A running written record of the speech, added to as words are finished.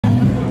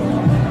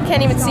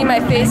can't even see my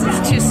face,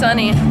 it's too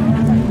sunny. See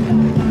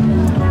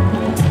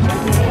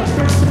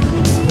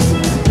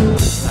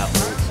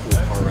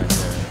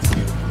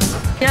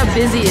how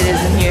busy it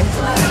is in here.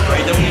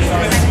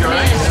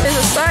 There's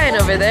a sign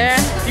over there.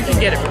 You can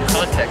get it from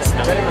context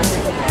though.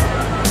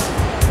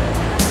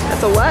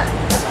 That's a what?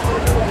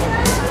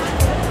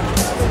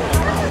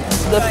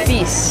 The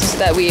feast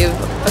that we've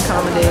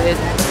accommodated.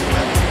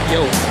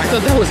 Yo, I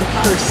thought that was a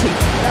person.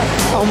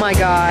 Oh my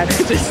god.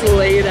 Just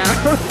laid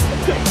out.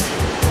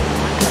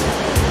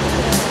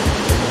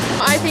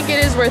 I think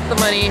it is worth the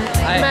money.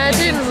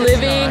 Imagine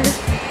living.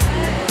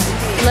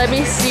 Let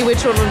me see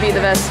which one would be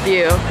the best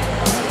view.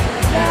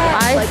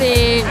 I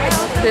think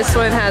this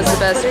one has the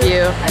best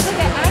view.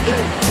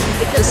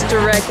 Just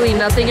directly,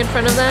 nothing in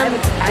front of them,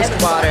 just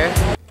water.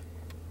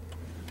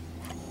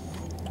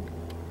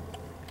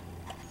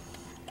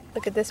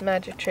 Look at this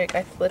magic trick.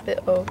 I flip it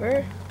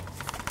over,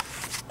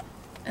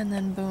 and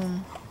then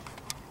boom.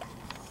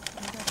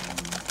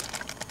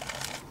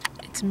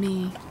 It's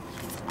me.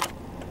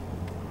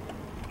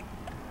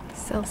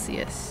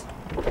 Celsius.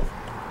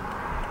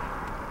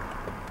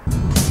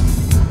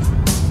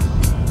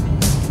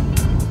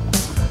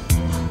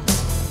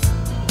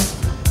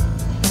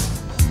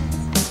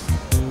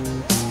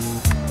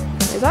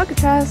 There's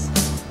Alcatraz.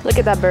 Look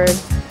at that bird.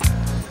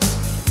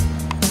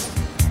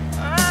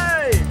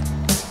 Hey!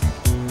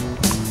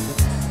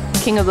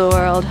 King of the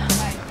world.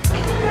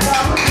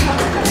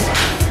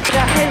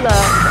 Yeah,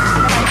 hello.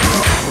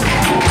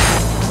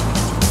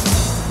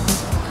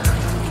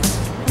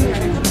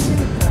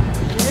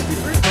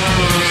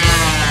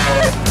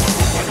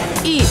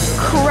 Eat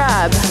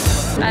crab.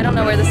 I don't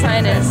know where the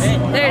sign is.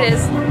 There it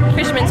is.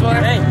 Fisherman's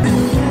Wharf.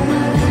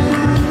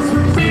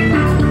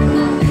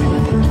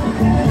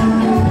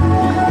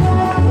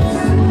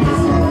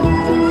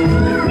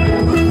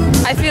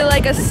 I feel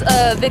like a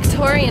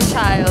Victorian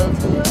child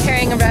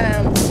carrying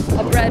around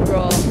a bread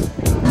roll.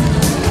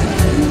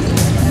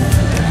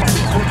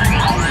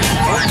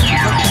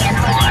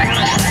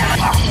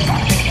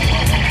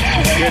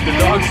 Get the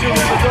dogs, shoot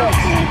the dogs.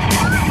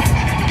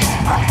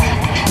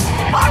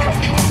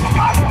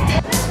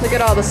 Look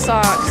at all the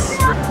socks.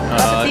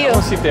 How's it feel?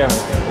 Let's sit down.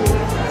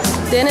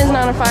 Den is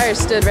not on fire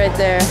stood right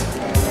there.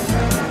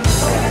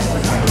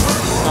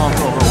 Sounds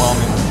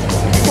overwhelming.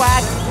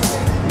 Quack.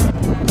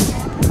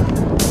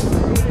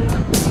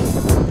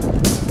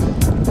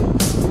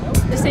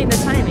 This ain't the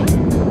timing.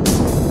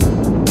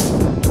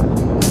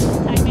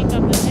 Timing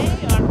of the day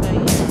or the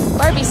year?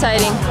 Barbie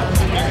sighting.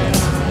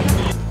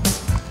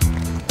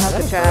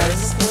 Alcatraz.